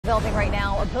Developing right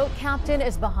now, a boat captain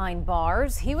is behind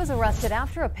bars. He was arrested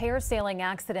after a parasailing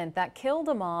accident that killed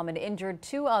a mom and injured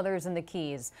two others in the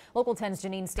Keys. Local 10's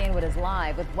Janine Stanwood is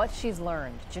live with what she's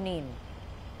learned. Janine.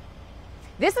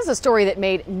 This is a story that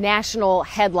made national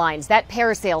headlines. That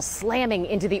parasail slamming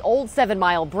into the old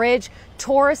 7-mile bridge.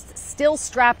 Tourists still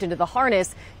strapped into the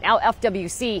harness. Now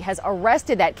FWC has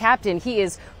arrested that captain. He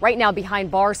is right now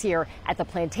behind bars here at the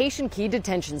Plantation Key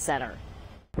Detention Center.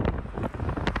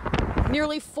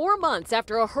 Nearly 4 months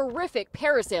after a horrific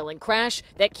parasailing crash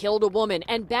that killed a woman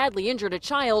and badly injured a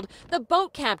child, the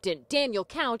boat captain, Daniel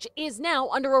Couch, is now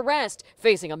under arrest,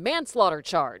 facing a manslaughter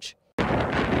charge.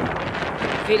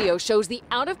 Video shows the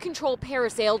out-of-control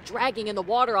parasail dragging in the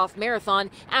water off Marathon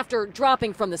after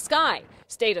dropping from the sky.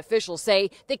 State officials say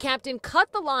the captain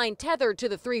cut the line tethered to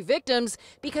the 3 victims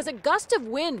because a gust of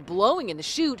wind blowing in the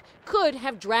chute could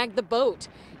have dragged the boat.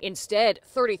 Instead,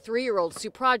 33-year-old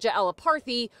Supraja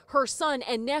Alaparthy, her son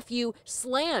and nephew,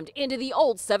 slammed into the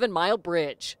old 7-mile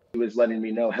bridge. He was letting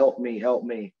me know, help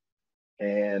me,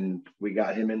 and we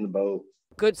got him in the boat.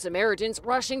 Good Samaritans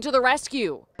rushing to the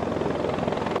rescue.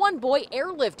 One boy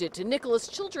airlifted to Nicholas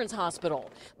Children's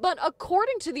Hospital. But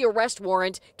according to the arrest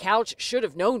warrant, Couch should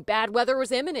have known bad weather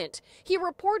was imminent. He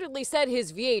reportedly said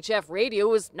his VHF radio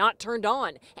was not turned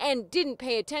on and didn't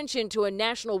pay attention to a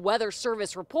National Weather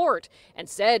Service report, and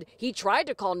said he tried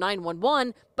to call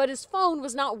 911, but his phone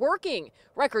was not working.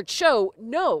 Records show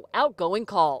no outgoing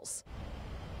calls.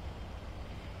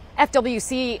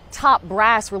 FWC top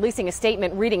brass releasing a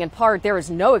statement reading in part, "There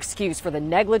is no excuse for the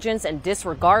negligence and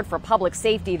disregard for public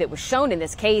safety that was shown in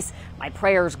this case. My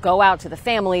prayers go out to the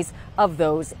families of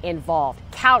those involved."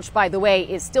 Couch, by the way,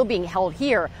 is still being held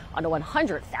here on a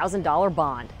 $100,000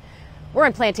 bond. We're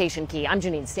in Plantation Key. I'm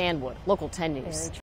Janine Stanwood, Local 10 News.